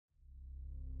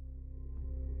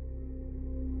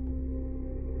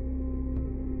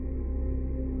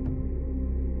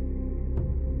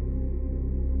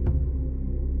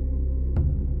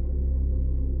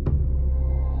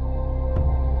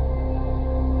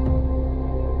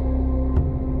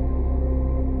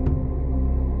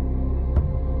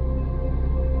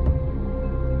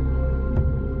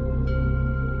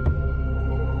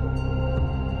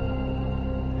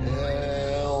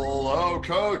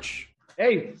Rich.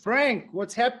 Hey, Frank,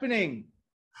 what's happening?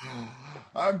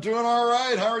 I'm doing all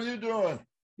right. How are you doing?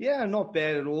 Yeah, not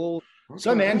bad at all.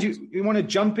 So, man, Okay. you want to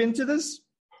jump into this?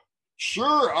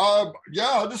 Sure. Yeah,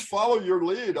 I'll just follow your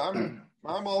lead. I'm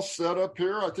all set up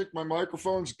here. I think my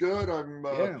microphone's good. I'm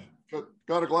Yeah.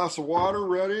 got a glass of water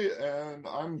ready, and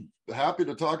I'm happy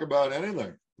to talk about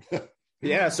anything.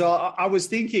 Yeah, so I was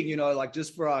thinking, like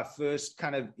just for our first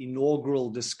kind of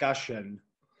inaugural discussion,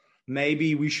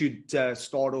 maybe we should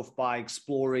start off by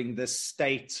exploring the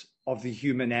state of the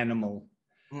human animal.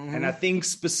 And I Mhm. think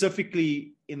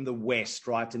specifically in the West,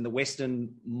 right, in the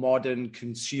Western modern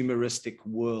consumeristic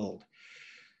world,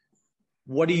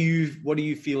 what do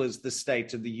you feel is the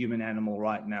state of the human animal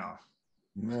right now?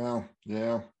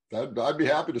 Yeah. I'd be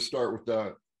happy to start with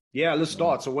that. Yeah, let's Uh,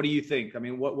 start. So what do you think? I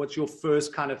mean, what's your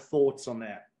first kind of thoughts on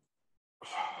that?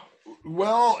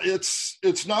 Well, it's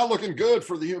not looking good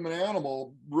for the human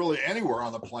animal really anywhere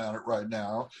on the planet right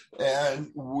now.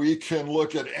 And we can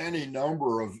look at any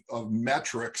number of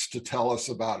metrics to tell us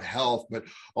about health, but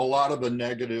a lot of the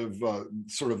negative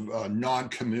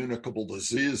non-communicable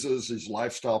diseases, these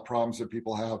lifestyle problems that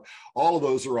people have, all of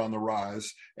those are on the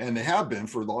rise, and they have been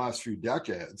for the last few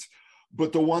decades.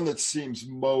 But the one that seems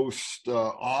most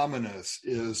ominous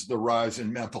is the rise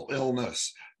in mental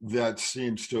illness that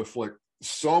seems to afflict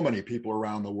so many people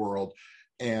around the world.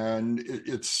 And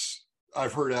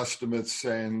I've heard estimates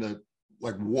saying that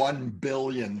like 1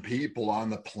 billion people on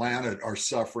the planet are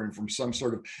suffering from some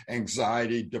sort of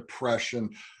anxiety, depression,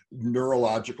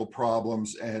 neurological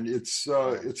problems, and it's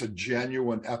a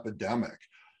genuine epidemic.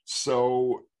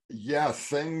 So yeah,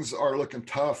 things are looking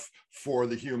tough for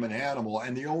the human animal.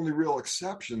 And the only real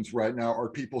exceptions right now are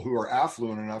people who are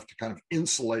affluent enough to kind of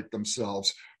insulate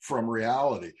themselves from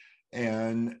reality.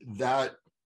 And that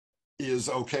is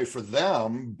okay for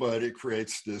them, but it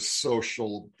creates this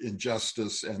social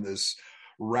injustice and this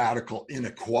radical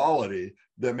inequality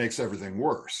that makes everything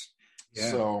worse.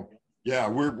 Yeah. So yeah,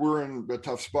 we're in a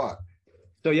tough spot.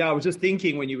 So yeah, I was just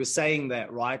thinking when you were saying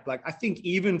that, right? Like I think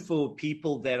even for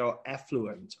people that are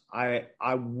affluent, I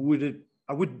would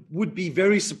be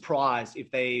very surprised if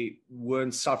they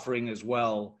weren't suffering as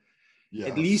well,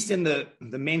 at Yes. least in the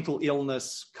mental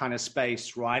illness kind of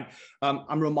space, right?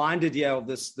 I'm reminded, of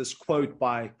this quote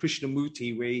by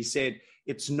Krishnamurti where he said,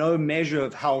 "It's no measure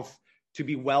of health to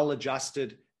be well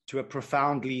adjusted to a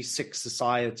profoundly sick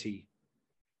society."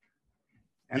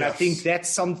 And I think Yes. that's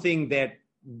something that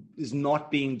is not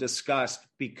being discussed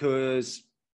because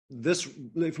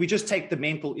if we just take the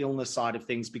mental illness side of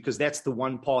things, because that's the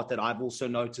one part that I've also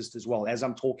noticed as well, as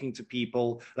I'm talking to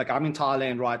people, like I'm in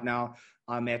Thailand right now,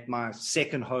 I'm at my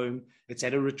second home, it's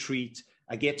at a retreat.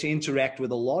 I get to interact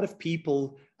with a lot of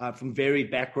people from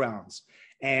varied backgrounds.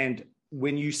 And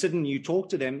when you sit and you talk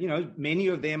to them, many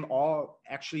of them are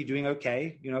actually doing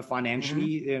okay,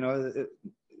 financially, Mhm.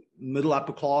 middle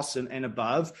upper class and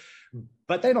above,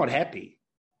 but they're not happy.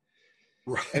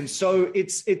 Right. And so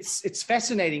it's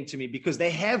fascinating to me because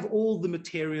they have all the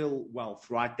material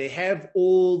wealth, right? They have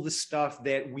all the stuff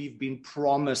that we've been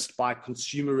promised by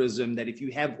consumerism, that if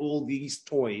you have all these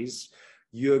toys,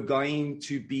 you're going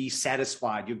to be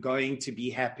satisfied, you're going to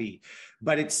be happy.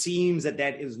 But it seems that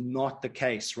is not the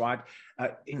case, right?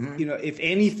 Mhm. If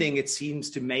anything, it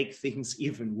seems to make things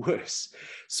even worse.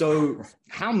 So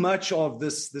how much of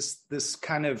this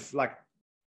kind of like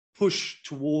push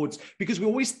towards, because we're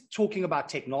always talking about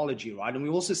technology, right? And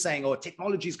we're also saying, oh,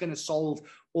 technology is going to solve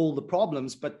all the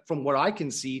problems. But from what I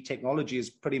can see, technology has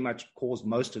pretty much caused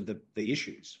most of the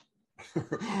issues.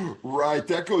 Right.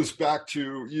 That goes back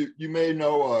to you may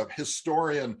know a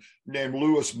historian named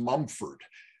Lewis Mumford,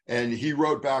 and he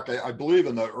wrote back, I believe,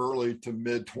 in the early to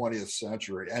mid 20th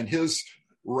century. And his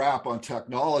rap on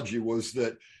technology was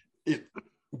that it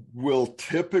will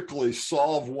typically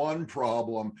solve one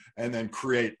problem and then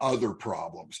create other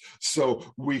problems. So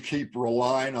we keep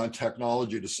relying on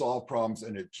technology to solve problems,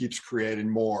 and it keeps creating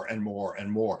more and more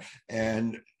and more.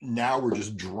 And now we're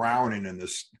just drowning in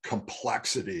this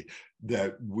complexity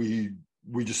that we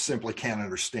just simply can't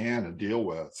understand and deal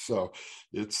with. So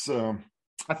it's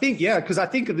I think, yeah, because I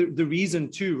think the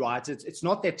reason too, right? It's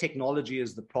not that technology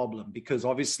is the problem, because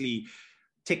obviously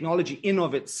technology in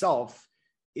of itself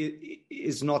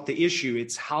is not the issue.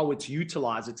 It's how it's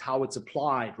utilized. It's how it's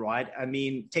applied, right? I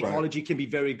mean, right. technology can be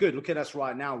very good. Look at us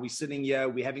right now. We're sitting here.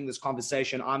 We're having this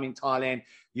conversation. I'm in Thailand.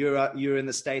 You're in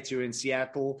the States. You're in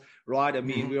Seattle, right? I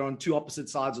mean, Mm-hmm. we're on two opposite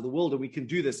sides of the world, and we can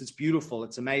do this. It's beautiful.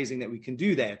 It's amazing that we can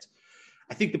do that.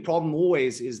 I think the problem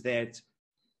always is that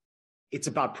it's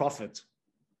about profit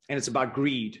and it's about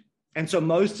greed. And so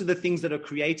most of the things that are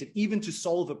created, even to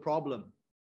solve a problem,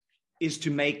 is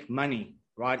to make money,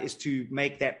 right? Is to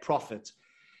make that profit.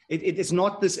 it's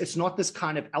not this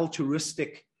kind of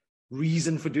altruistic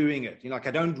reason for doing it. Like,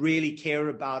 I don't really care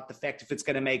about the fact if it's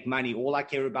going to make money. All I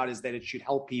care about is that it should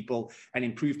help people and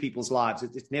improve people's lives.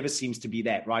 It never seems to be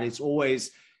that, right? It's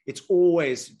always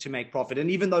to make profit. And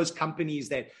even those companies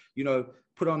that,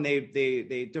 put on their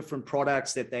different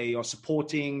products that they are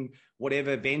supporting,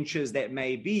 whatever ventures that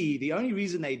may be, the only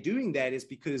reason they're doing that is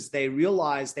because they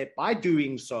realize that by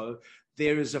doing so,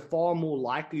 there is a far more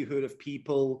likelihood of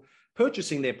people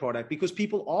purchasing their product, because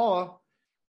people are,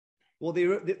 well,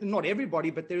 they're not everybody,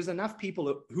 but there's enough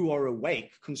people who are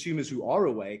awake, consumers who are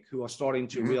awake, who are starting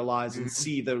to realize and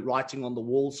see the writing on the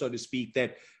wall, so to speak,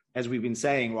 that, as we've been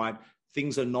saying, right,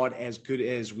 things are not as good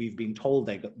as we've been told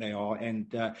they are.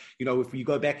 And, if you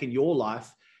go back in your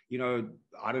life,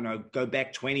 I don't know, go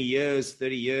back 20 years,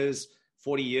 30 years,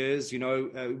 40 years,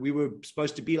 we were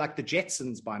supposed to be like the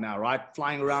Jetsons by now, right?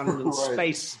 Flying around in Right.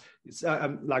 space,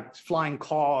 like flying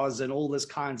cars and all this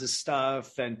kinds of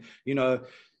stuff. And,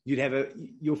 you'd have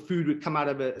your food would come out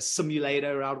of a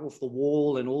simulator out off the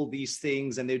wall and all these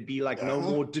things. And there'd be like no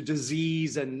more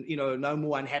disease and, no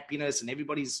more unhappiness, and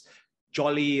everybody's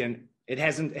jolly, and it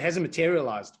hasn't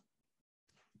materialized.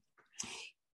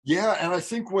 Yeah. And I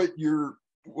think what you're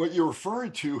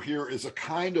referring to here is a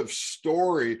kind of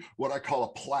story, what I call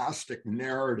a plastic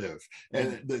narrative.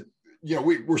 And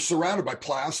we're surrounded by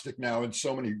plastic now in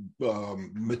so many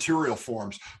material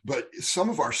forms, but some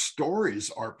of our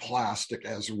stories are plastic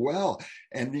as well.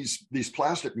 And these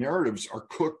plastic narratives are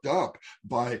cooked up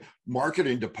by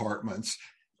marketing departments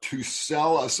to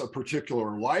sell us a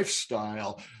particular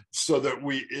lifestyle so that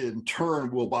we in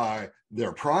turn will buy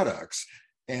their products.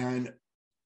 And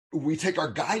we take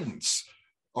our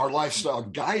lifestyle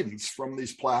guidance from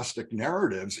these plastic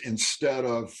narratives instead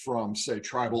of from, say,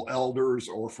 tribal elders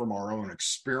or from our own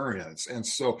experience. And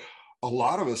so a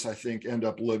lot of us, I think, end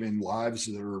up living lives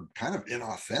that are kind of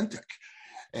inauthentic.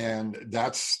 And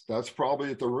that's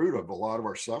probably at the root of a lot of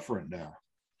our suffering now.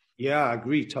 Yeah, I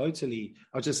agree totally.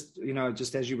 I just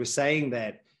as you were saying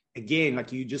that, again,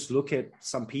 like, you just look at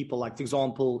some people, like, for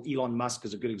example, Elon Musk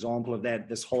is a good example of that,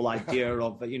 this whole idea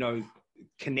of,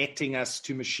 connecting us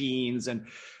to machines. And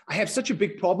I have such a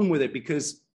big problem with it,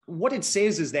 because what it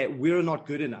says is that we're not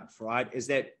good enough, right? Is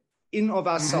that in of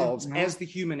ourselves, as the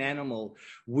human animal,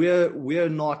 we're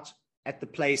not at the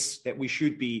place that we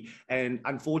should be. And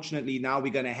unfortunately, now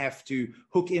we're going to have to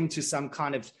hook into some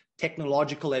kind of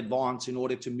technological advance in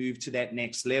order to move to that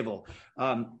next level.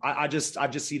 I just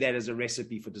see that as a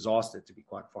recipe for disaster, to be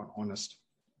quite honest.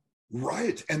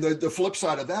 Right. And the flip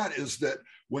side of that is that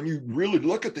when you really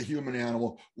look at the human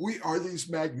animal, we are these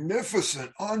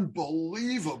magnificent,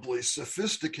 unbelievably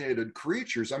sophisticated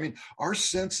creatures. I mean, our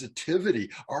sensitivity,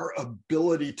 our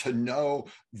ability to know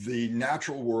the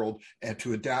natural world and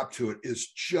to adapt to it is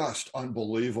just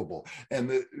unbelievable.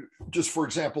 And just for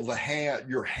example,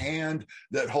 your hand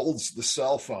that holds the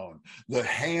cell phone, the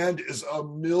hand is a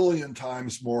million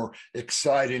times more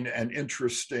exciting and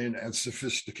interesting and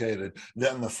sophisticated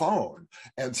than the phone.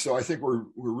 And so I think we're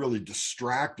really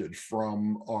distracted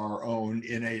from our own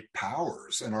innate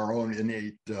powers and our own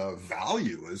innate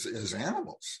value as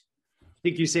animals. I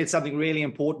think you said something really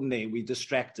important there. We're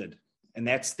distracted, and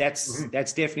that's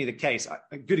definitely the case.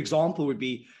 A good example would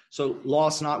be, so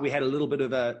last night we had a little bit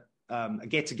of a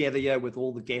get together here with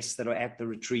all the guests that are at the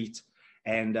retreat,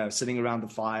 and sitting around the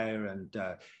fire and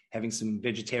having some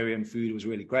vegetarian food. It was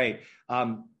really great.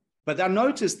 But I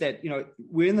noticed that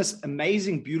we're in this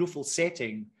amazing, beautiful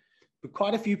setting, but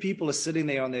quite a few people are sitting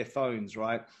there on their phones,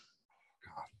 right?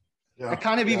 Yeah, I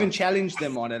kind of even challenged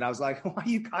them on it. I was like, why are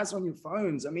you guys on your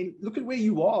phones? I mean, look at where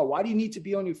you are. Why do you need to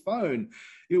be on your phone?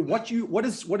 What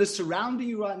is surrounding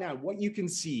you right now, what you can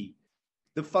see,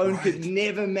 the phone could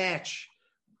never match.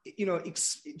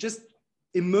 Just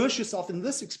immerse yourself in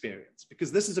this experience,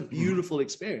 because this is a beautiful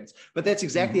experience. But that's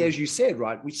exactly as you said,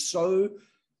 right? We're so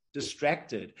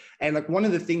distracted. And like, one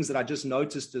of the things that I just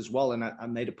noticed as well, and I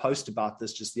made a post about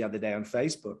this just the other day on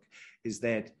Facebook, is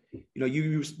that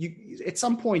you at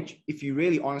some point, if you're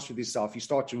really honest with yourself, you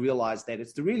start to realize that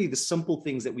it's really the simple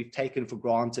things that we've taken for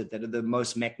granted that are the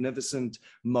most magnificent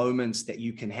moments that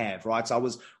you can have, right? So I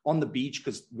was on the beach,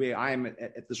 because where I am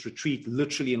at this retreat,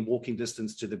 literally in walking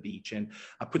distance to the beach, and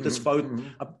I put this photo.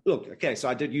 So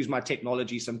I did use my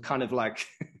technology, so I'm kind of like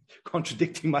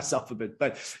contradicting myself a bit,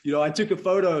 but I took a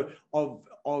photo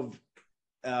of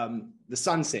the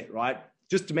sunset, right?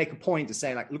 Just to make a point, to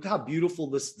say, like, look how beautiful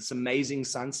this amazing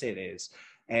sunset is.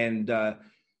 And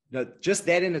just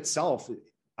that in itself,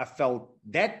 I felt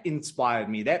that inspired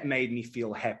me. That made me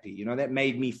feel happy. That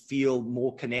made me feel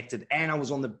more connected. And I was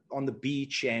on the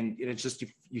beach, and it's just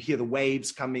you hear the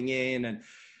waves coming in, and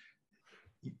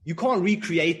you can't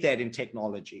recreate that in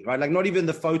technology, right? Like not even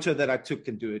the photo that I took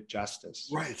can do it justice.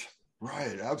 Right,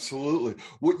 right, absolutely.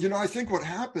 Well, I think what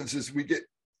happens is we get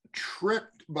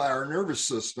tricked by our nervous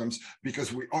systems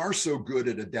because we are so good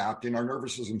at adapting. Our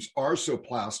nervous systems are so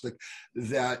plastic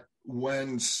that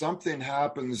when something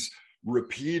happens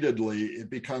repeatedly, it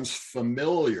becomes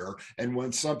familiar. And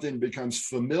when something becomes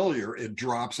familiar, it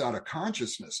drops out of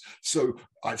consciousness. So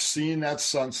I've seen that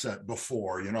sunset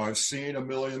before. I've seen a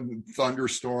million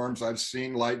thunderstorms. I've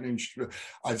seen lightning.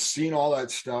 I've seen all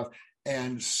that stuff.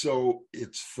 And so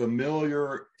it's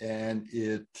familiar and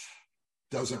it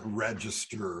doesn't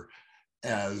register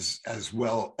as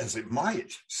well as it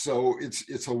might. So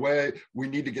it's a way we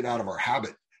need to get out of our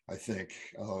habit, I think,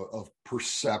 of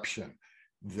perception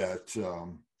that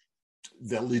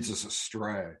leads us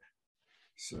astray.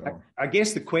 So I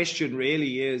guess the question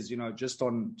really is, just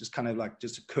kind of like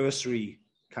just a cursory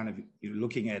kind of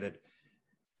looking at it,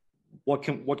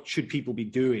 what should people be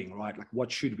doing, right? Like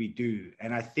what should we do?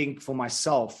 And I think for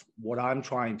myself, what I'm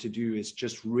trying to do is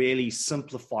just really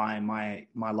simplify my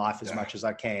life as much as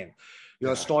I can.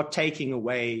 Start taking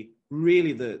away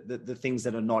really the things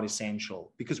that are not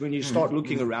essential. Because when you start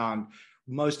looking around,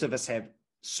 most of us have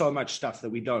so much stuff that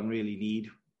we don't really need.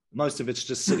 Most of it's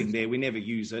just sitting there. We never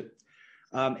use it.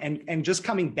 And just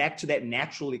coming back to that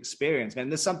natural experience, man,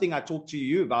 there's something I talked to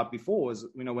you about before was,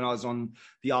 when I was on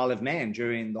the Isle of Man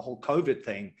during the whole COVID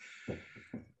thing,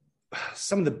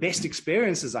 some of the best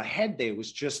experiences I had there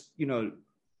was just,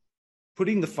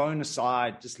 putting the phone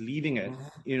aside, just leaving it,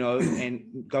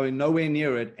 and going nowhere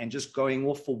near it and just going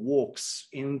off for walks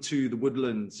into the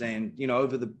woodlands and,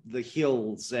 over the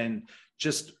hills and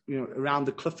just, around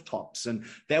the cliff tops. And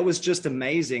that was just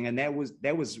amazing. And that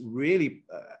was really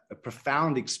a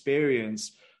profound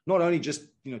experience, not only just,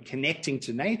 connecting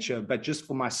to nature, but just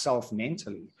for myself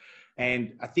mentally.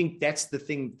 And I think that's the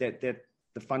thing that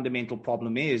the fundamental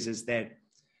problem is that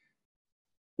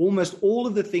almost all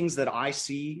of the things that I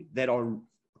see that are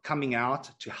coming out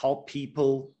to help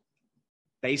people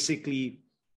basically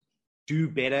do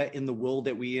better in the world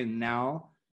that we're in now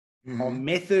are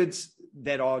methods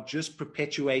that are just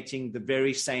perpetuating the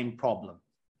very same problem.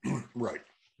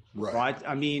 Right.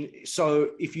 I mean,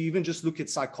 so if you even just look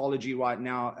at psychology right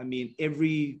now, I mean,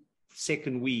 every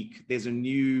second week, there's a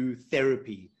new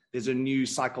therapy. There's a new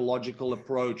psychological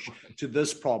approach to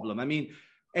this problem. I mean,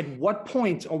 at what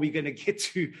point are we going to get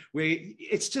to where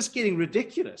it's just getting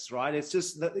ridiculous, right? It's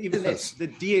just the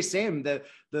DSM,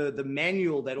 the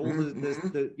manual that all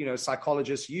the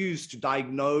psychologists use to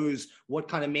diagnose what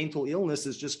kind of mental illness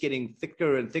is just getting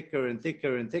thicker and thicker and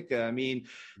thicker and thicker. I mean,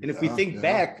 and if we think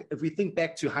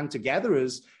back to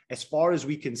hunter-gatherers, as far as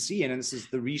we can see, and this is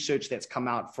the research that's come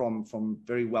out from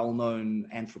very well-known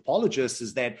anthropologists,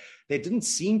 is that there didn't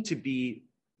seem to be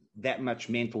that much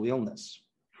mental illness.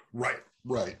 Right.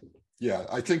 Yeah,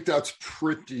 I think that's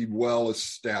pretty well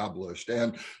established.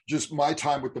 And just my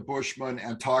time with the Bushmen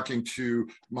and talking to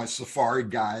my safari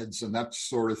guides and that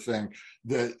sort of thing,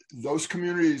 that those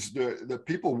communities, the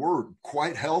people were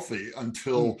quite healthy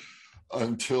until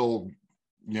the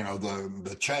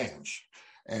change.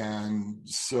 And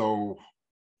so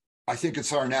I think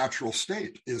it's our natural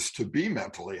state is to be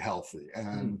mentally healthy.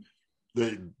 And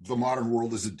the modern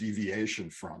world is a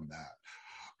deviation from that.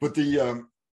 But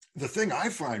the thing I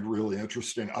find really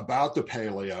interesting about the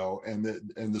paleo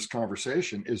and this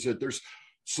conversation is that there's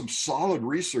some solid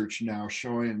research now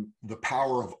showing the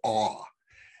power of awe.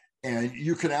 And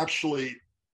you can actually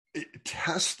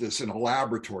test this in a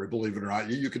laboratory, believe it or not.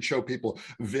 You could show people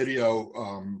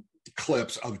video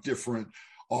clips of different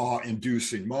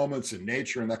awe-inducing moments in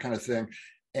nature and that kind of thing,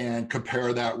 and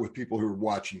compare that with people who are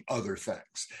watching other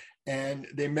things. And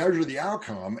they measure the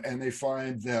outcome, and they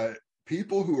find that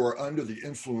people who are under the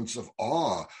influence of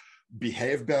awe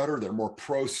behave better. They're more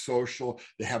pro-social.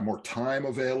 They have more time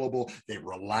available. They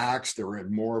relax. They're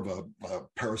in more of a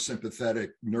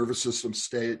parasympathetic nervous system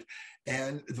state,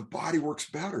 and the body works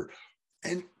better.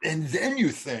 And then you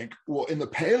think, well, in the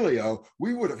paleo,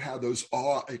 we would have had those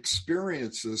awe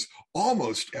experiences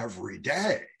almost every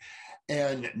day.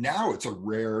 And now it's a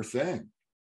rare thing.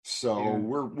 So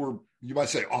we're you might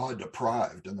say awe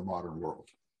deprived in the modern world.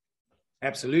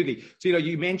 Absolutely. So,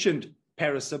 you mentioned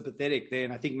parasympathetic there,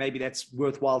 and I think maybe that's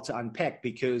worthwhile to unpack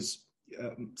because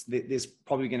there's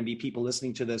probably going to be people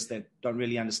listening to this that don't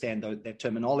really understand that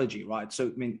terminology, right? So,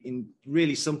 I mean, in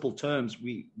really simple terms,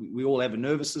 we all have a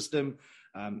nervous system.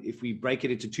 If we break it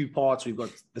into two parts, we've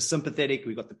got the sympathetic,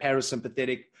 we've got the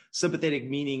parasympathetic. Sympathetic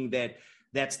meaning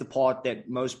that's the part that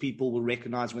most people will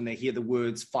recognize when they hear the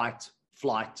words fight,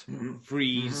 flight,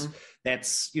 freeze.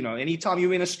 That's, anytime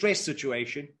you're in a stress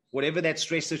situation, whatever that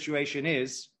stress situation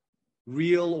is,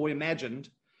 real or imagined,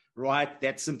 right,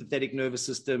 that sympathetic nervous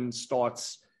system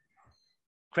starts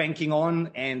cranking on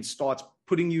and starts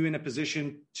putting you in a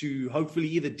position to hopefully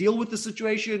either deal with the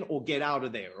situation or get out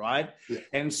of there, right? Yeah.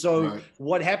 And so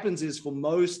what happens is for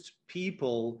most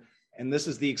people, and this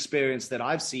is the experience that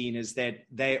I've seen, is that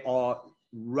they are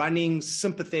running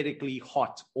sympathetically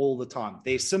hot all the time.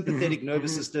 Their sympathetic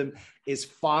nervous system is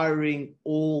firing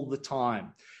all the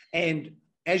time. And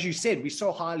as you said, we're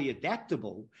so highly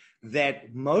adaptable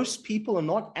that most people are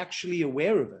not actually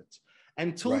aware of it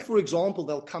until, for example,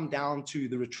 they'll come down to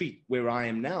the retreat where I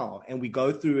am now, and we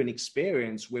go through an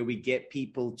experience where we get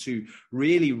people to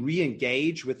really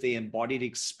re-engage with their embodied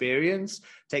experience,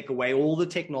 take away all the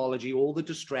technology, all the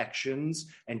distractions,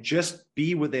 and just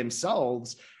be with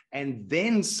themselves. And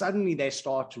then suddenly they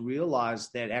start to realize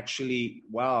that actually,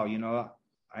 wow, you know,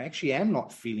 I actually am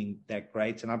not feeling that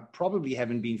great, and I probably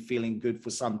haven't been feeling good for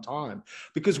some time,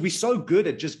 because we're so good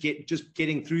at just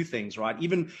getting through things, right?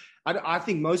 Even I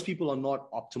think most people are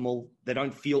not optimal. They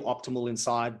don't feel optimal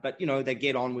inside, but you know, they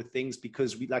get on with things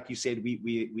because we, like you said,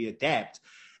 we adapt.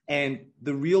 And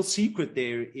the real secret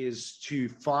there is to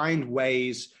find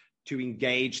ways to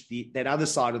engage that other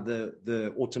side of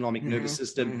the autonomic nervous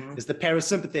system, is the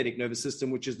parasympathetic nervous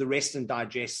system, which is the rest and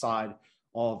digest side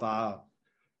of our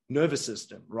nervous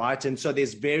system, right? And so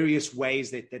there's various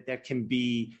ways that can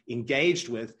be engaged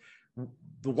with.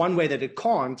 The one way that it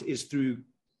can't is through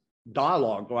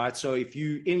dialogue, right? So if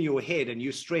you in your head and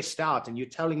you're stressed out and you're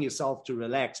telling yourself to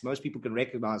relax, most people can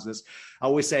recognize this. I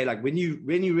always say, like, when you're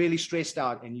really stressed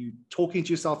out and you're talking to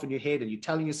yourself in your head and you're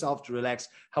telling yourself to relax,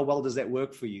 how well does that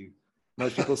work for you?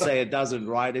 Most people say it doesn't,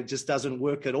 right? It just doesn't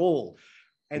work at all.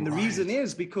 And the reason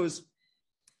is because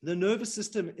the nervous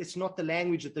system, it's not the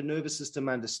language that the nervous system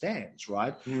understands,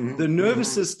 right? The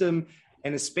nervous system,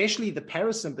 and especially the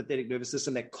parasympathetic nervous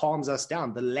system that calms us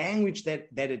down, the language that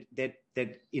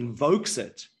invokes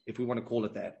it, if we want to call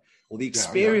it that, or the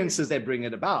experiences that bring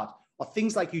it about, are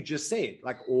things like you just said,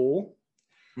 like awe,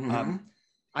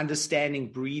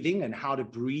 understanding breathing and how to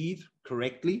breathe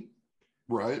correctly.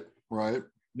 Right.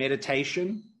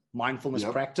 Meditation, mindfulness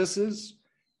practices.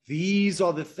 These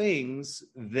are the things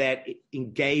that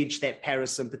engage that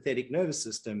parasympathetic nervous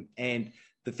system. And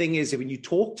the thing is that when you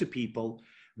talk to people,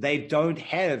 they don't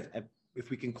have, if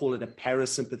we can call it, a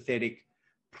parasympathetic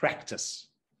practice.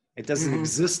 It doesn't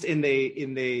exist in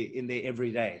their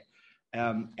everyday.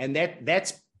 And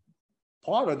that's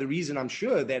part of the reason, I'm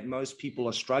sure, that most people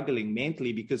are struggling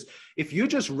mentally, because if you're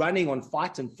just running on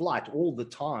fight and flight all the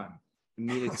time, I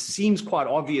mean, it seems quite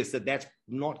obvious that that's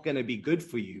not going to be good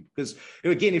for you. Because,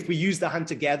 again, if we use the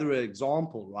hunter-gatherer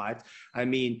example, right? I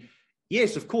mean,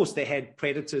 yes, of course, they had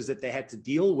predators that they had to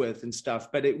deal with and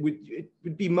stuff, but it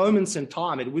would be moments in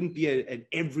time. It wouldn't be an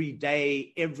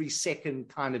everyday, every second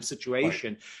kind of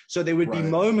situation. So there would be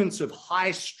moments of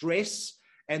high stress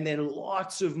and then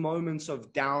lots of moments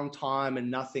of downtime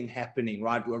and nothing happening,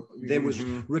 right? There was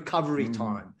recovery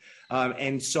time.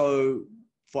 And so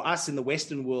for us in the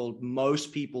Western world,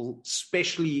 most people,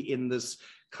 especially in this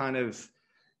kind of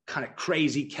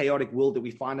crazy, chaotic world that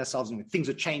we find ourselves in, when things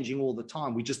are changing all the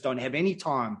time, we just don't have any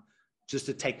time just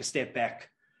to take a step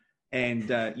back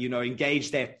and,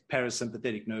 engage that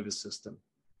parasympathetic nervous system.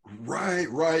 Right.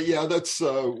 Yeah, that's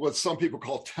what some people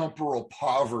call temporal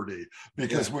poverty,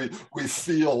 because we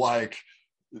feel like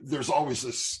there's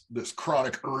always this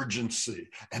chronic urgency,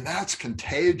 and that's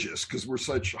contagious because we're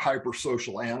such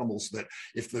hypersocial animals that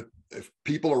if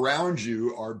people around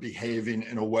you are behaving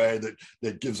in a way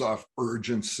that gives off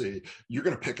urgency, you're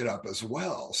going to pick it up as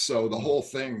well. So the whole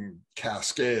thing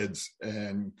cascades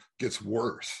and gets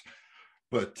worse.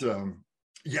 But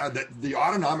the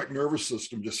autonomic nervous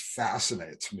system just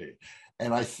fascinates me.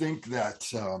 And I think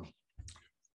that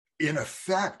in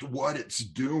effect, what it's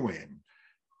doing,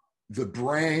 the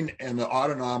brain and the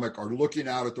autonomic are looking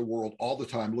out at the world all the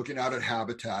time, looking out at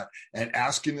habitat and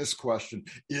asking this question,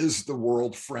 is the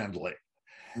world friendly?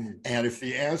 And if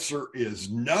the answer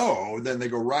is no, then they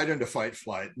go right into fight,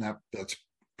 flight, and that's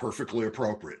perfectly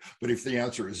appropriate. But if the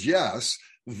answer is yes,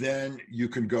 then you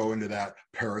can go into that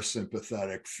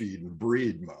parasympathetic feed and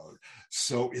breed mode.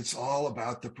 So it's all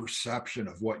about the perception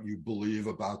of what you believe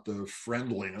about the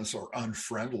friendliness or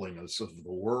unfriendliness of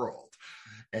the world.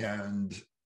 And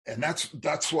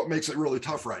that's what makes it really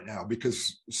tough right now,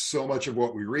 because so much of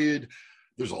what we read,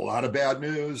 there's a lot of bad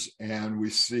news, and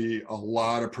we see a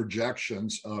lot of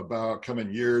projections about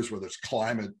coming years, whether it's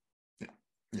climate,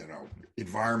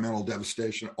 environmental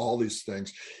devastation, all these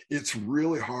things. It's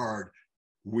really hard.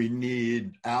 We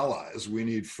need allies. We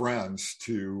need friends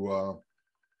to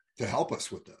help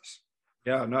us with this.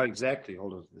 Yeah, no, exactly.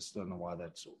 Hold on. I don't know why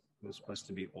that's supposed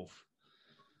to be off.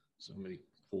 Somebody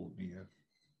called me.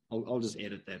 I'll just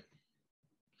edit that.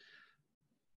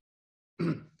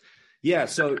 Yeah.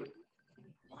 So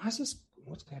why is this?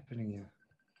 What's happening here?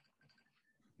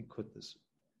 Let me quit this.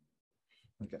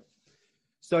 Okay.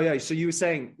 So yeah. So you were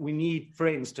saying we need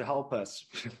friends to help us.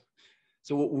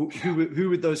 So who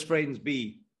would those friends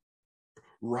be?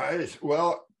 Right.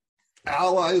 Well,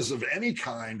 allies of any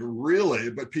kind, really,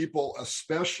 but people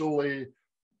especially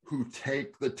who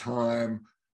take the time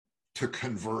to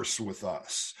converse with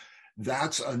us.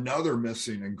 That's another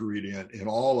missing ingredient in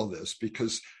all of this,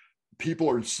 because people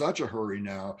are in such a hurry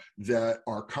now that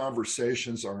our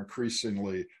conversations are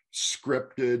increasingly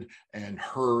scripted and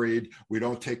hurried. We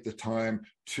don't take the time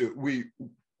to,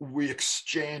 we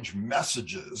exchange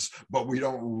messages, but we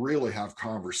don't really have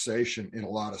conversation in a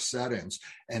lot of settings.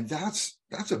 And that's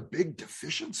a big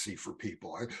deficiency for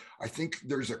people. I think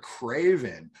there's a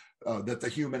craving that the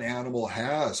human animal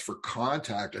has for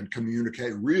contact and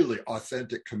communicate, really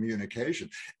authentic communication.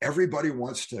 Everybody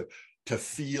wants to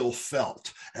feel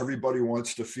felt. Everybody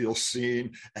wants to feel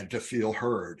seen and to feel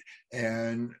heard.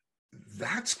 And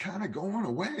that's kind of going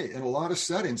away in a lot of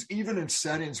settings, even in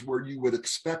settings where you would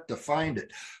expect to find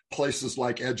it. Places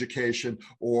like education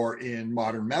or in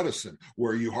modern medicine,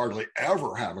 where you hardly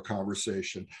ever have a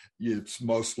conversation. It's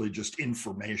mostly just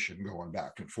information going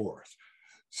back and forth.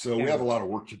 So we have a lot of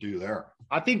work to do there.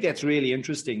 I think that's really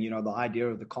interesting, the idea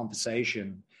of the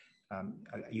conversation.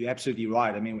 You're absolutely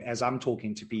right. I mean, as I'm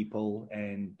talking to people,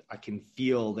 and I can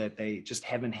feel that they just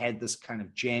haven't had this kind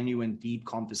of genuine, deep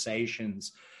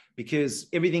conversations, because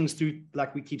everything's through,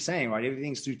 like we keep saying, right?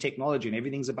 Everything's through technology, and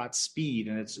everything's about speed.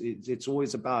 And it's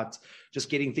always about just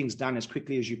getting things done as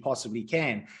quickly as you possibly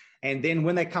can. And then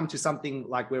when they come to something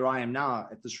like where I am now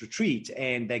at this retreat,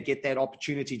 and they get that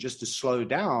opportunity just to slow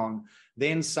down,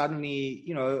 then suddenly,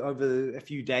 over a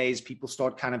few days, people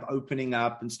start kind of opening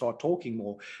up and start talking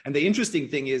more. And the interesting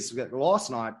thing is that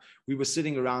last night we were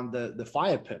sitting around the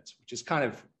fire pit, which is kind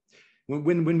of,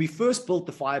 when we first built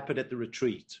the fire pit at the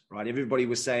retreat, right? Everybody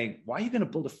was saying, why are you going to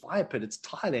build a fire pit? It's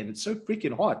Thailand. It's so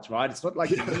freaking hot, right? It's not like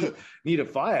you need a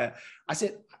fire. I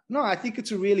said, no, I think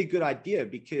it's a really good idea,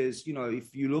 because,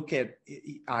 if you look at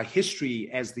our history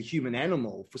as the human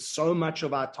animal, for so much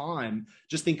of our time,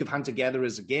 just think of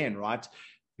hunter-gatherers again, right?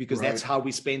 Because that's how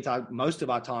we spent most of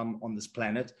our time on this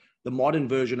planet. The modern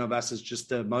version of us is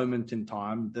just a moment in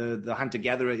time. The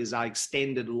hunter-gatherer is our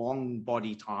extended long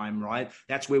body time, right?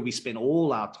 That's where we spend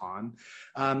all our time.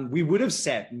 We would have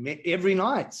sat every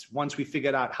night, once we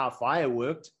figured out how fire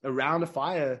worked, around a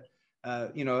fire,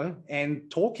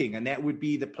 and talking. And that would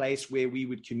be the place where we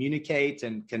would communicate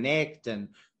and connect and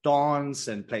dance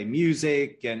and play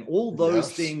music and all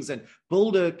those things, and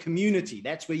build a community.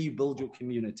 That's where you build your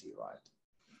community, right?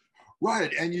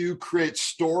 Right. And you create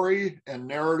story and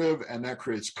narrative, and that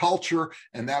creates culture,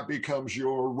 and that becomes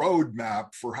your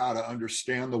roadmap for how to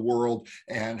understand the world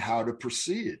and how to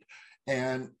proceed.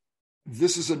 And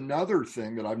this is another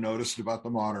thing that I've noticed about the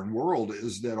modern world,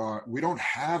 is that we don't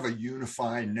have a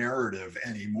unifying narrative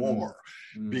anymore,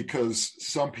 because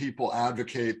some people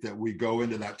advocate that we go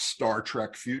into that Star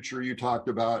Trek future you talked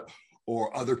about,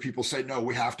 or other people say, no,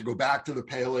 we have to go back to the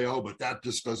paleo, but that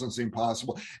just doesn't seem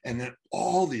possible. And then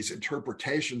all these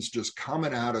interpretations just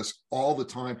coming at us all the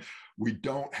time. We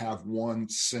don't have one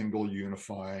single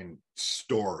unifying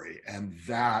story. And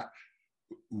that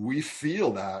we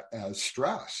feel that as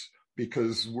stress,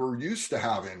 because we're used to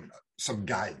having some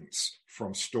guidance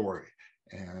from story.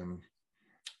 And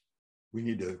we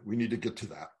need to get to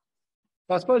that.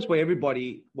 I suppose for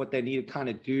everybody, what they need to kind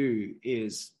of do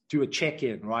is do a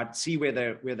check-in, right? See where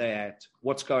they're at,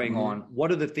 what's going on,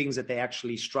 what are the things that they're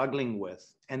actually struggling with,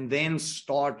 and then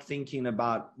start thinking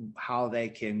about how they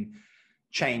can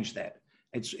change that.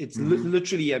 It's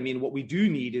literally, I mean, what we do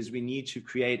need is we need to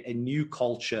create a new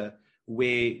culture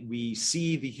where we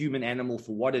see the human animal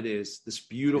for what it is, this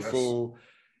beautiful,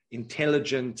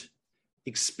 intelligent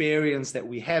experience that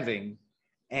we're having,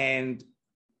 and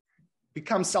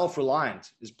become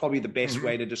self-reliant is probably the best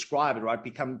way to describe it, right?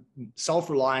 Become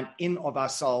self-reliant in of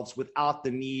ourselves without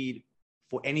the need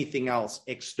for anything else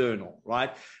external,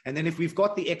 right? And then if we've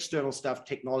got the external stuff,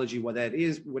 technology,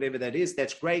 whatever that is,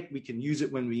 that's great. We can use it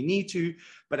when we need to.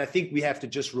 But I think we have to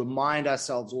just remind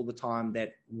ourselves all the time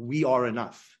that we are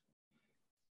enough.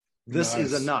 This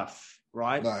is enough,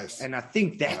 right? And I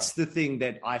think that's the thing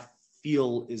that I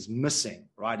feel is missing,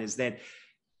 right? Is that,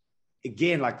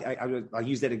 again, like I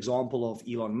use that example of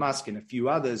Elon Musk and a few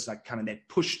others, like kind of that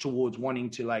push towards wanting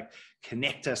to like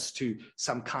connect us to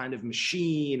some kind of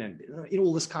machine and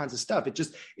all this kinds of stuff.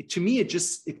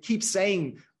 It keeps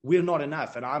saying we're not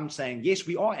enough. And I'm saying, yes,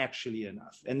 we are actually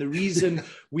enough. And the reason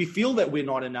we feel that we're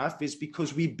not enough is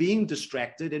because we're being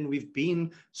distracted and we've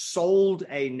been sold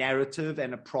a narrative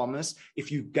and a promise.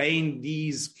 If you gain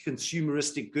these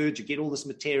consumeristic goods, you get all this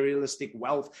materialistic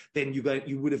wealth, then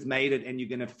you would have made it and you're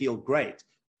going to feel great.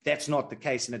 That's not the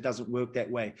case, and it doesn't work that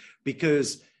way,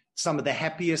 because some of the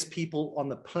happiest people on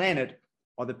the planet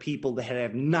are the people that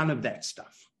have none of that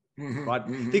stuff, right?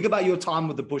 Think about your time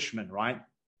with the Bushmen, right?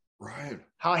 Right.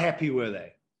 How happy were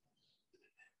they?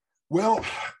 Well,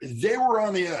 they were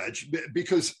on the edge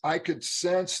because I could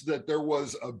sense that there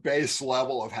was a base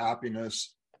level of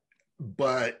happiness,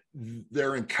 but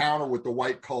their encounter with the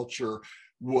white culture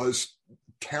was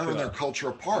tearing their culture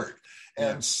apart.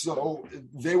 And so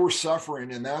they were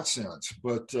suffering in that sense,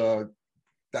 but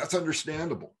that's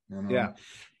understandable. You know? Yeah.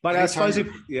 But I suppose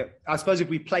if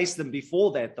we place them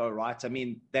before that, though, right? I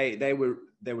mean, they were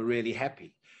really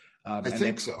happy. I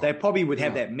think so. They probably would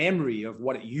have that memory of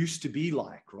what it used to be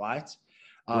like, right?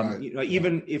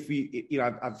 Even if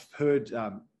I've heard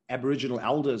Aboriginal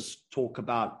elders talk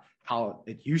about how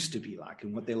it used to be like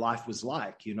and what their life was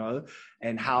like,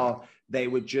 and how they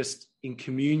were just in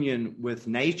communion with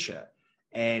nature,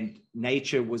 and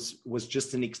nature was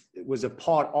just was a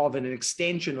part of and an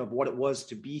extension of what it was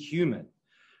to be human,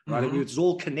 right? It was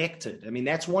all connected. I mean,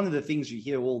 that's one of the things you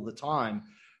hear all the time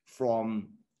from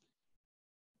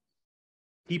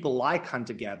people like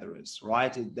hunter-gatherers,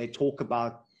 right? They talk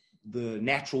about the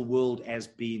natural world as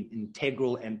being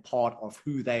integral and part of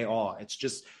who they are.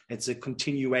 It's a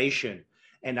continuation.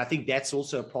 And I think that's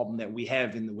also a problem that we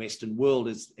have in the Western world,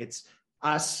 is it's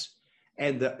us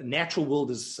and the natural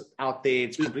world is out there.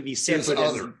 It's completely separate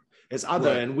as other,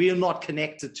 right. And we are not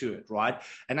connected to it, right?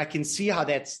 And I can see how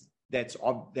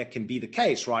that can be the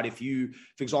case, right? If you,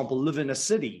 for example, live in a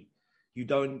city, you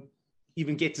don't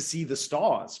even get to see the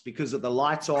stars because of the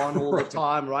lights on all the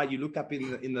time, right? You look up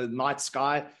in the night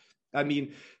sky. I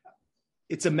mean,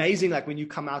 it's amazing, like when you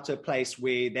come out to a place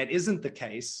where that isn't the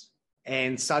case,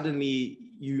 and suddenly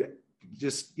you're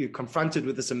confronted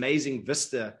with this amazing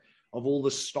vista of all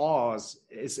the stars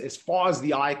as far as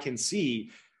the eye can see.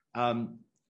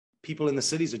 People in the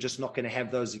cities are just not going to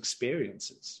have those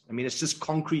experiences. I mean, it's just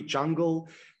concrete jungle.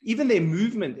 Even their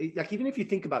movement, like even if you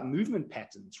think about movement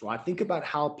patterns, right? Think about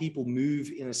how people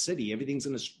move in a city. Everything's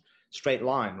in a straight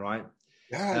line, right?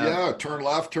 Yeah. Turn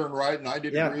left, turn right, 90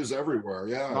 degrees everywhere.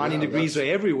 90 degrees are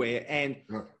everywhere. And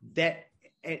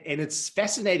and it's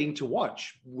fascinating to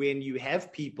watch when you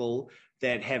have people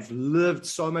that have lived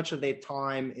so much of their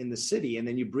time in the city, and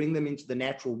then you bring them into the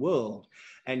natural world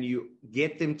and you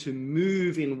get them to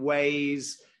move in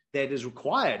ways that is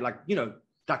required, like,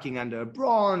 ducking under a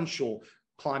branch or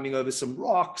climbing over some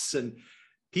rocks, and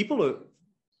people are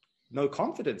no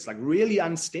confidence, like really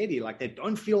unsteady, like they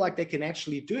don't feel like they can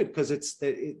actually do it because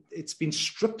it's been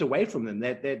stripped away from them.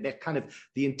 That kind of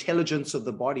the intelligence of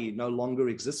the body no longer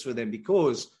exists for them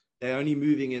because they're only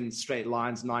moving in straight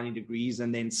lines, 90 degrees,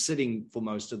 and then sitting for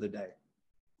most of the day.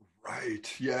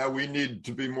 Right. Yeah, we need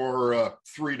to be more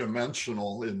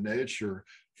three-dimensional in nature,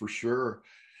 for sure.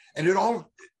 And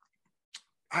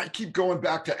I keep going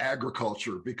back to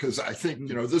agriculture because I think,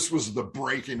 this was the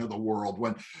breaking of the world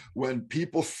when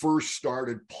people first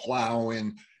started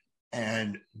plowing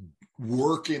and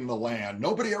working the land.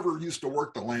 Nobody ever used to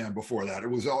work the land before that. It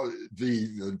was all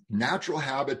the natural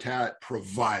habitat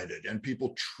provided, and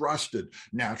people trusted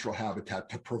natural habitat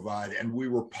to provide, and we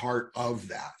were part of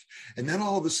that. And then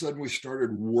all of a sudden we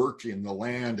started working the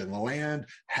land, and the land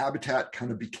habitat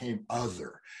kind of became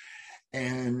other.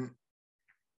 And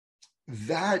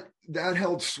that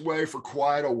held sway for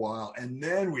quite a while. And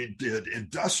then we did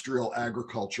industrial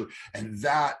agriculture, and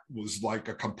that was like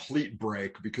a complete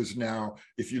break, because now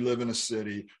if you live in a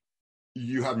city,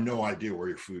 you have no idea where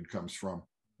your food comes from.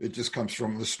 It just comes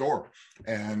from the store.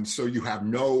 And so you have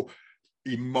no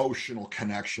emotional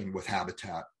connection with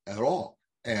habitat at all.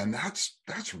 And that's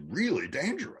really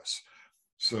dangerous.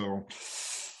 So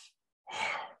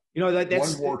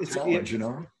that's one more challenge,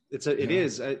 It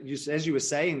is. As you were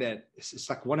saying that, it's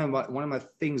like one of my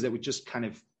things that would just kind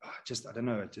of, I don't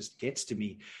know, it just gets to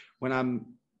me. When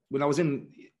I was in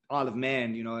Isle of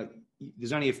Man,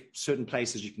 there's only certain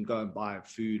places you can go and buy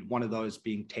food. One of those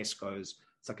being Tesco's.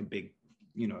 It's like a big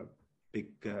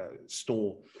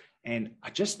store. And I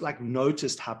just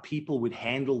noticed how people would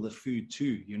handle the food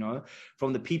too,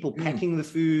 from the people packing the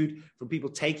food, from people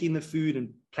taking the food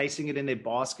and placing it in their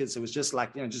baskets. It was just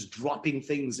just dropping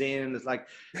things in. It's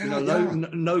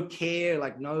no care,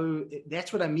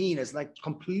 that's what I mean. It's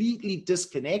completely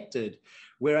disconnected,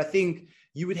 where I think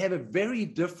you would have a very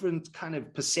different kind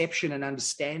of perception and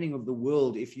understanding of the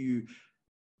world if you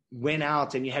went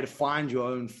out and you had to find your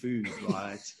own food,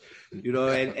 right?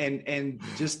 And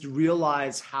just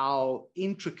realize how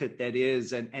intricate that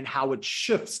is, and how it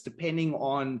shifts depending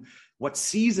on what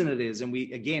season it is. And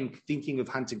we, again, thinking of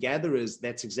hunter-gatherers,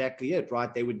 that's exactly it,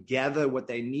 right? They would gather what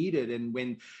they needed. And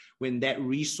when that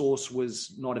resource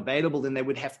was not available, then they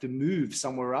would have to move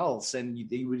somewhere else. And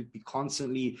they would be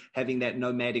constantly having that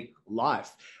nomadic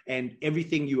life. And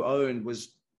everything you owned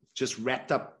was just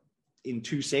wrapped up in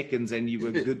 2 seconds and you were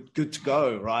good to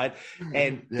go, right?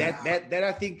 And that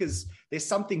I think there's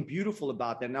something beautiful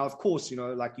about that. Now, of course,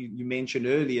 like you mentioned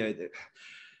earlier, that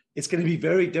it's going to be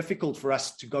very difficult for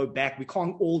us to go back. We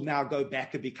can't all now go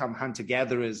back and become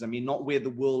hunter-gatherers. I mean, not where the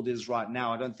world is right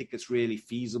now. I don't think it's really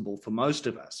feasible for most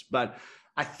of us. But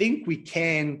I think we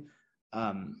can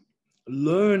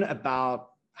learn about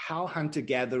how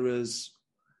hunter-gatherers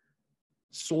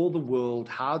saw the world,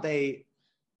 how they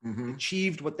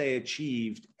achieved what they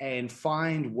achieved, and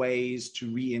find ways to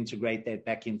reintegrate that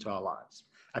back into our lives.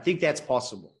 I think that's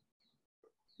possible.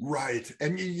 Right.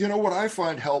 And what I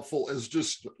find helpful is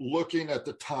just looking at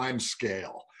the time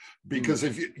scale, because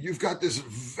if you've got this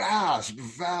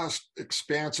vast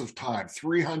expanse of time,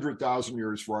 300,000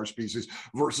 years for our species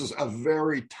versus a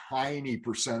very tiny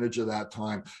percentage of that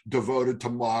time devoted to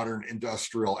modern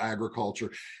industrial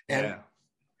agriculture.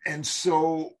 And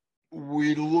so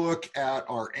we look at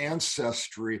our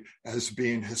ancestry as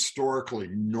being historically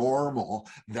normal.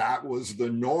 That was the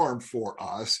norm for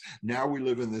us. Now we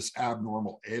live in this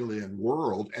abnormal alien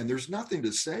world, and there's nothing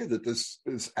to say that this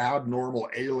abnormal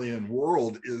alien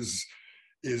world is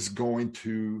going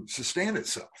to sustain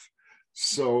itself.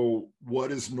 So what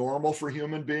is normal for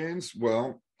human beings?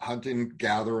 Well, hunting,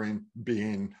 gathering,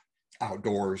 being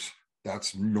outdoors,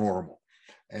 that's normal.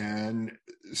 And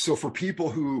so for people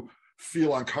who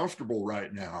feel uncomfortable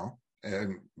right now,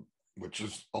 and which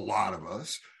is a lot of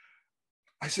us,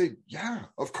 I say, yeah,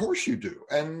 of course you do.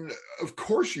 And of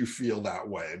course you feel that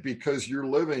way, because you're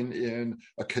living in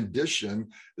a condition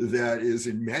that is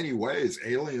in many ways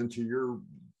alien to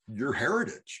your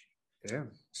heritage. Yeah.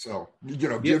 So,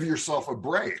 give yourself a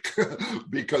break,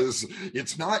 because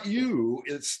it's not you,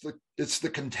 it's the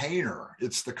container,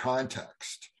 it's the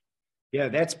context. Yeah,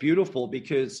 that's beautiful,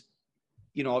 because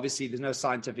obviously there's no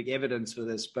scientific evidence for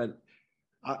this, but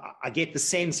I get the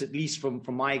sense, at least from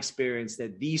my experience,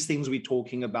 that these things we're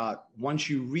talking about, once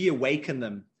you reawaken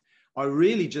them, are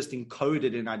really just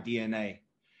encoded in our DNA.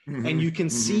 And you can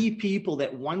see people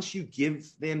that once you give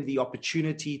them the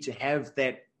opportunity to have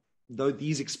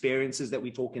these experiences that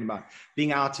we're talking about,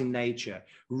 being out in nature,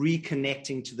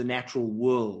 reconnecting to the natural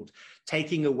world,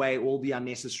 taking away all the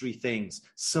unnecessary things,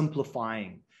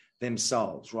 simplifying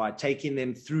themselves, right? Taking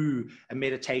them through a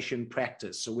meditation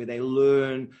practice, so where they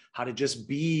learn how to just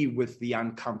be with the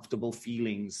uncomfortable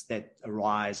feelings that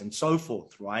arise and so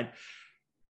forth, right?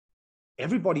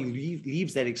 Everybody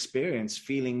leaves that experience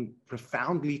feeling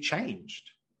profoundly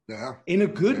changed. Yeah. In a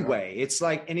good way. It's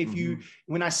like, and if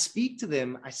when I speak to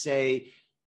them, I say,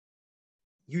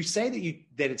 you say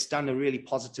that it's done a really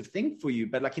positive thing for you,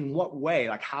 but like, in what way?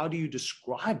 Like, how do you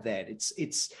describe that?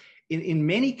 It's in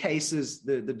many cases,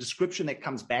 the description that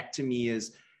comes back to me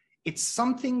is, it's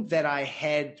something that I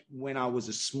had when I was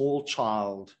a small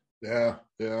child. Yeah.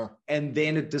 And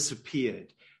then it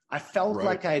disappeared. I felt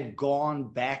like I had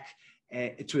gone back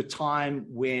to a time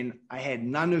when I had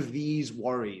none of these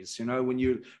worries, when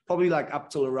you're probably like up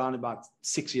till around about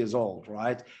 6 years old,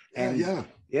 right? And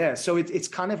yeah. So it's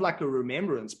kind of like a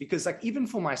remembrance, because like, even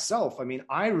for myself, I mean,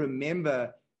 I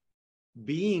remember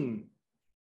being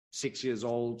 6 years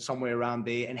old, somewhere around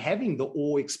there, and having the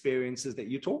awe experiences that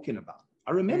you're talking about.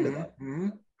 I remember that.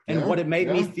 And what it made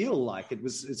me feel like.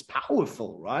 It's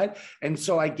powerful, right? And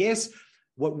so I guess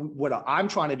what I'm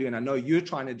trying to do, and I know you're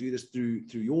trying to do this through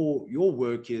your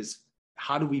work, is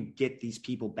how do we get these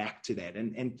people back to that?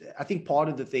 And I think part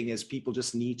of the thing is, people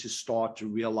just need to start to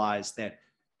realize that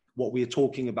what we're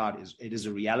talking about is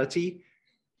a reality,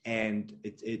 and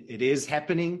it is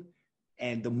happening.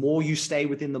 And the more you stay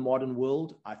within the modern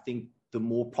world, I think the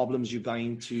more problems you're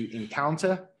going to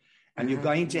encounter, and you're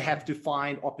going to have to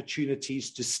find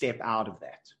opportunities to step out of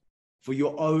that for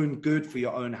your own good, for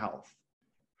your own health.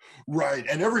 Right.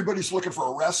 And everybody's looking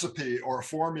for a recipe or a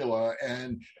formula,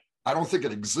 and I don't think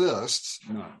it exists.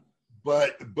 No.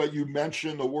 But you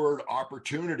mentioned the word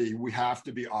opportunity. We have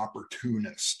to be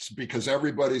opportunists, because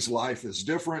everybody's life is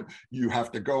different. You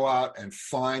have to go out and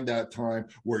find that time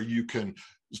where you can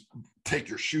take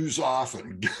your shoes off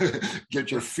and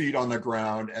get your feet on the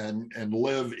ground and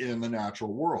live in the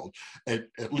natural world,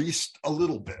 at least a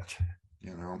little bit.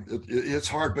 It's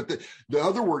hard. But the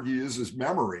other word you use is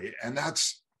memory, and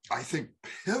that's I think,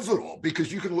 pivotal,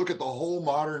 because you can look at the whole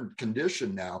modern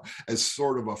condition now as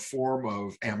sort of a form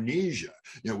of amnesia.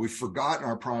 We've forgotten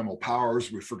our primal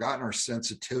powers, we've forgotten our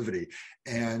sensitivity,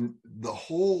 and the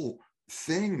whole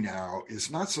thing now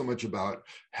is not so much about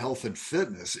health and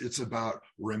fitness, it's about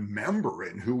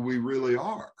remembering who we really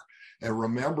are and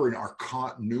remembering our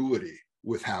continuity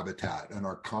with habitat and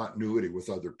our continuity with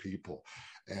other people.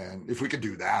 And if we can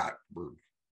do that, we're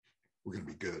going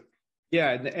to be good.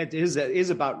 Yeah, it is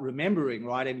about remembering,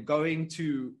 right? And going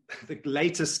to the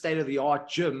latest state-of-the-art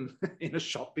gym in a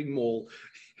shopping mall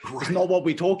is not what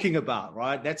we're talking about,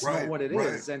 right? That's not what it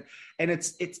is. And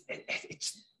it's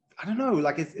I don't know,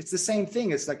 like it's the same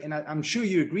thing. It's like, and I'm sure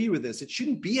you agree with this, it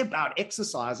shouldn't be about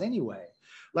exercise anyway.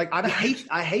 Like I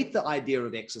hate the idea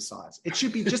of exercise. It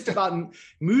should be just about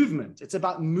movement. It's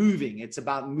about moving. It's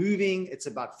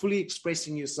about fully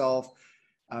expressing yourself.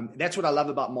 That's what I love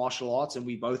about martial arts, and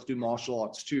we both do martial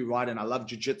arts too, right? And I love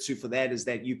jiu-jitsu for that, is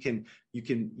that you can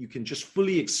just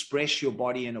fully express your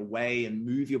body in a way and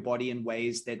move your body in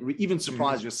ways that even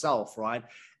surprise yourself, right?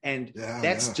 And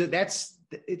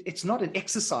it's not an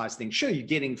exercise thing. Sure, you're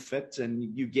getting fit and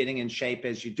you're getting in shape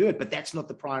as you do it, but that's not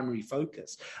the primary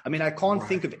focus. I mean, I can't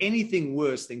think of anything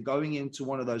worse than going into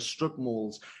one of those strip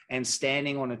malls and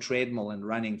standing on a treadmill and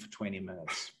running for 20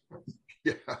 minutes.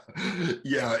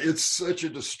 Yeah, it's such a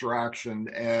distraction,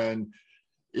 and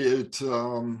it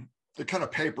kind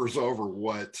of papers over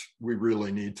what we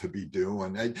really need to be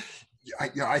doing.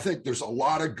 I think there's a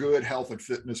lot of good health and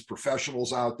fitness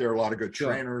professionals out there, a lot of good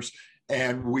trainers,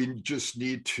 and we just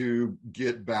need to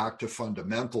get back to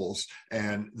fundamentals,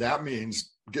 and that means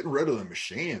getting rid of the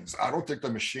machines. I don't think the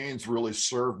machines really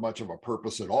serve much of a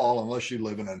purpose at all, unless you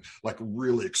live in a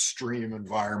really extreme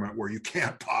environment where you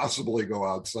can't possibly go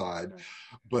outside.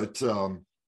 But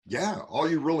all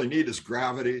you really need is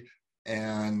gravity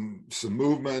and some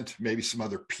movement, maybe some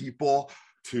other people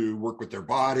to work with their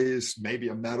bodies, maybe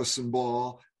a medicine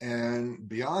ball. And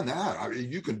beyond that,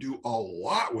 you can do a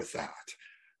lot with that,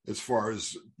 as far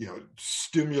as,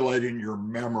 stimulating your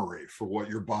memory for what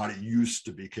your body used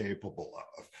to be capable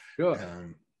of. Sure.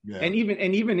 And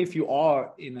even if you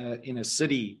are in a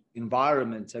city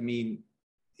environment, I mean,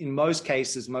 in most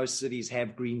cases, most cities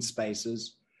have green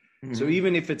spaces. Mm-hmm. So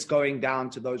even if it's going down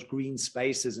to those green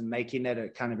spaces and making that a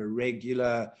kind of a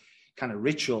regular kind of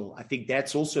ritual, I think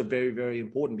that's also very, very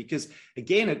important, because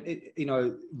again,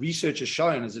 research has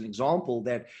shown, as an example,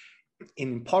 that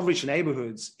in impoverished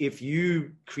neighborhoods, if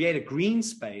you create a green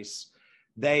space,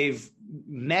 they've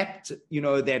mapped,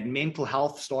 that mental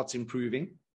health starts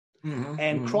improving,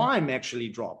 and crime actually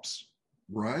drops.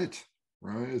 Right.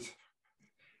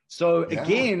 So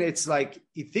again, it's like,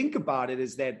 you think about it,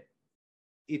 is that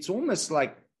it's almost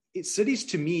like cities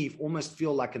to me almost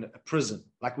feel like a prison,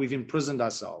 like we've imprisoned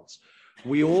ourselves.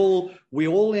 We all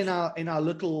in our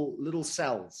little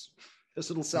cells. Those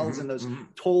little cells in those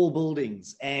tall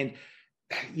buildings. And,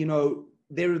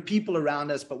 there are people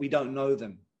around us, but we don't know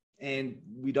them and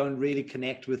we don't really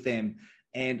connect with them.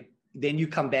 And then you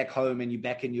come back home and you're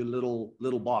back in your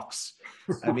little box.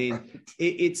 I mean,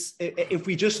 if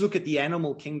we just look at the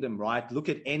animal kingdom, right? Look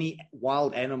at any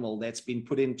wild animal that's been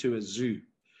put into a zoo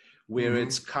where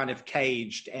it's kind of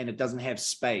caged and it doesn't have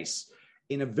space.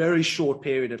 In a very short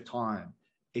period of time,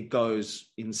 it goes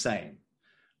insane,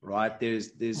 right?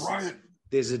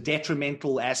 There's a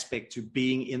detrimental aspect to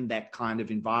being in that kind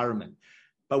of environment.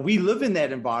 But we live in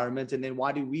that environment, and then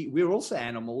we're also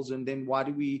animals, and then why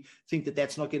do we think that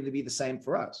that's not going to be the same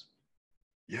for us?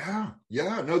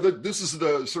 No, this is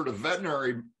the sort of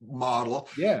veterinary model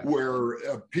where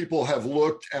people have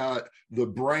looked at the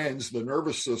brains, the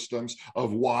nervous systems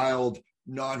of wild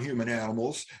non-human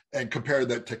animals and compared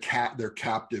that to their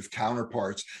captive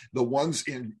counterparts. The ones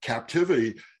in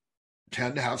captivity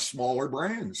tend to have smaller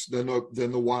brains than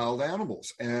the wild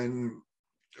animals, and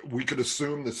we could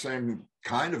assume the same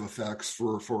kind of effects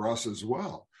for us as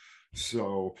well.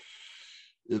 So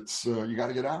it's you got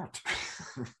to get out.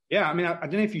 I mean, I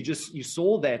don't know if you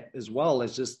saw that as well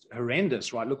as just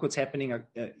horrendous, right? Look what's happening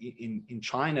in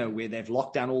China, where they've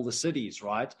locked down all the cities,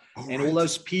 right? All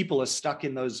those people are stuck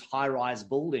in those high-rise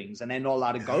buildings, and they're not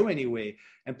allowed to go anywhere.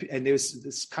 And there's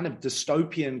this kind of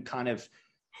dystopian kind of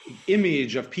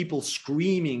image of people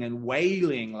screaming and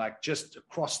wailing, like just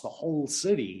across the whole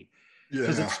city,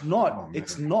 because it's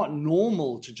not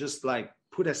normal to just like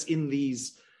put us in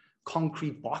these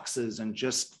concrete boxes and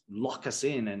just lock us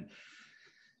in. And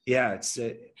Yeah, it's.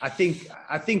 I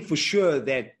think for sure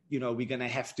that we're going to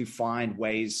have to find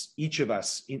ways, each of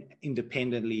us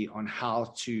independently, on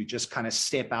how to just kind of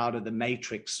step out of the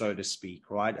matrix, so to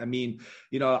speak. Right? I mean,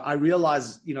 I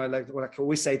realize, like what I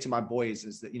always say to my boys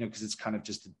is that because it's kind of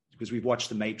just because we've watched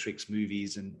the Matrix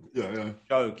movies and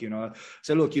joke.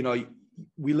 So look,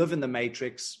 we live in the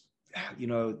matrix.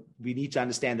 We need to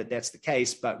understand that that's the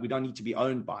case, but we don't need to be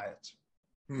owned by it.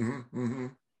 Mm-hmm, mm-hmm.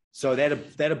 So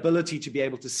that ability to be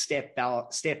able to step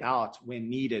out when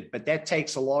needed, but that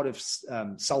takes a lot of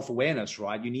self-awareness,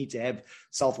 right? You need to have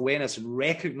self-awareness and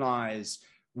recognize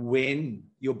when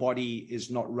your body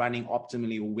is not running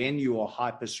optimally or when you are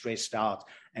hyper stressed out.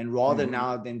 And rather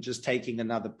now than just taking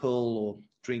another pill or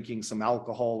drinking some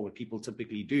alcohol, what people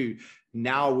typically do,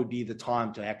 now would be the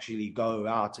time to actually go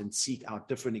out and seek out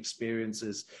different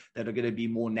experiences that are going to be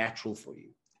more natural for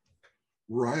you.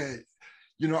 Right.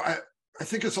 I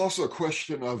think it's also a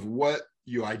question of what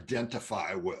you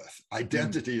identify with.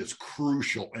 Identity is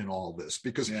crucial in all this,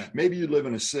 because maybe you live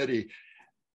in a city,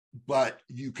 but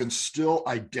you can still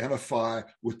identify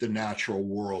with the natural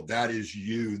world. That is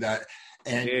you.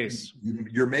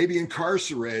 You're maybe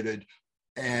incarcerated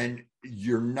and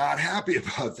you're not happy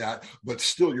about that, but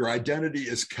still your identity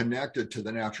is connected to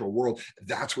the natural world.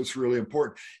 That's what's really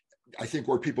important. I think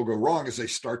where people go wrong is they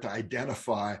start to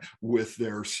identify with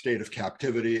their state of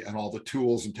captivity and all the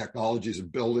tools and technologies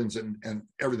and buildings and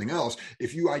everything else.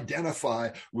 If you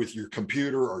identify with your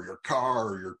computer or your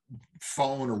car or your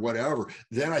phone or whatever,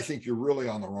 then I think you're really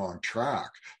on the wrong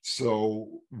track.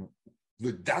 So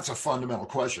that's a fundamental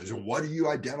question. So what do you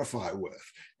identify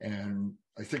with? And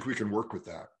I think we can work with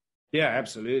that. Yeah,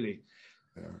 absolutely.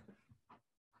 Yeah.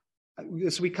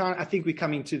 So I think we're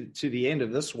coming to the end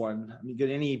of this one. I mean, get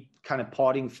any kind of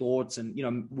parting thoughts, and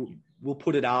we'll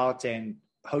put it out, and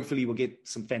hopefully we'll get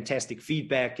some fantastic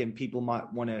feedback, and people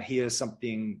might want to hear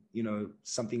something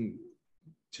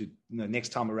to next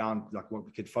time around, like what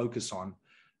we could focus on.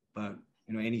 But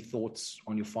any thoughts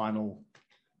on your final?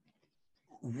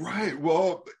 Right.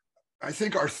 Well, I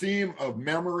think our theme of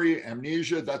memory,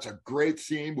 amnesia, that's a great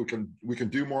theme. We can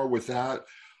do more with that.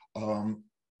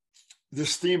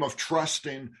 This theme of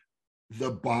trusting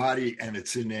the body and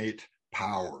its innate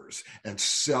powers and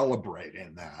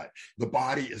celebrating that. The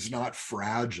body is not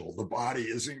fragile. The body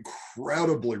is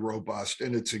incredibly robust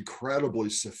and it's incredibly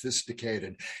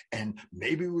sophisticated. And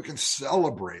maybe we can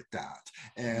celebrate that.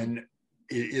 And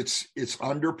it's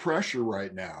under pressure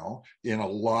right now in a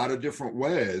lot of different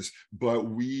ways, but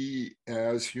we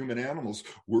as human animals,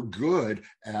 we're good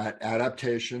at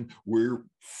adaptation. We're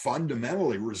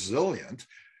fundamentally resilient.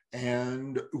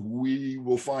 And we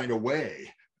will find a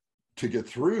way to get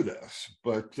through this,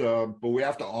 but we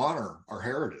have to honor our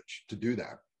heritage to do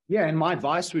that. Yeah, and my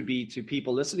advice would be to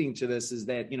people listening to this is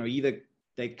that either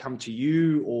they come to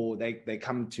you or they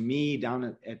come to me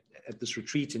down at this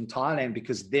retreat in Thailand,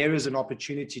 because there is an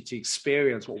opportunity to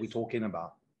experience what we're talking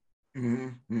about. Mm-hmm,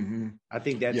 mm-hmm. I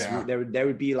think there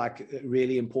would be like a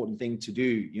really important thing to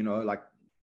do. Like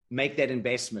make that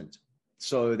investment,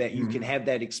 so that you can have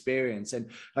that experience. And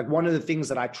like one of the things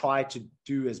that I try to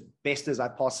do as best as I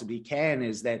possibly can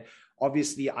is that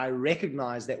obviously I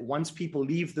recognize that once people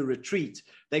leave the retreat,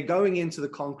 they're going into the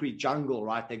concrete jungle,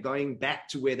 right? They're going back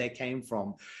to where they came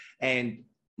from. And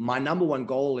my number one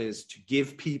goal is to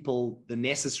give people the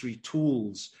necessary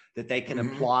tools that they can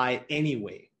apply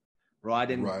anywhere, right?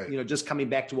 And, just coming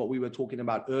back to what we were talking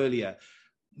about earlier,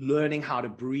 learning how to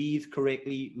breathe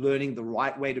correctly, learning the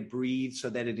right way to breathe so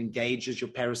that it engages your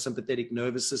parasympathetic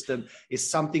nervous system is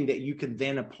something that you can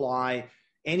then apply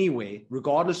anywhere,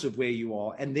 regardless of where you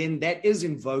are. And then that is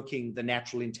invoking the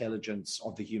natural intelligence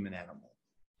of the human animal.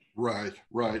 Right.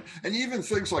 And even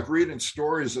things like reading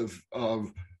stories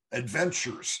of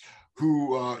adventurers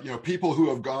who, people who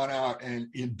have gone out and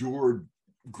endured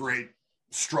great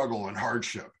struggle and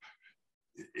hardship.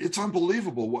 It's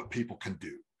unbelievable what people can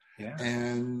do. Yeah.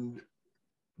 And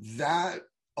that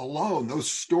alone,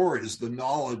 those stories, the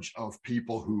knowledge of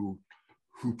people who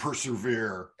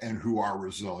persevere and who are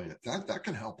resilient, that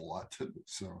can help a lot too.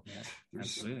 So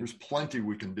there's plenty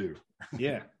we can do.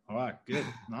 Yeah. All right. Good.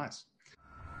 Nice.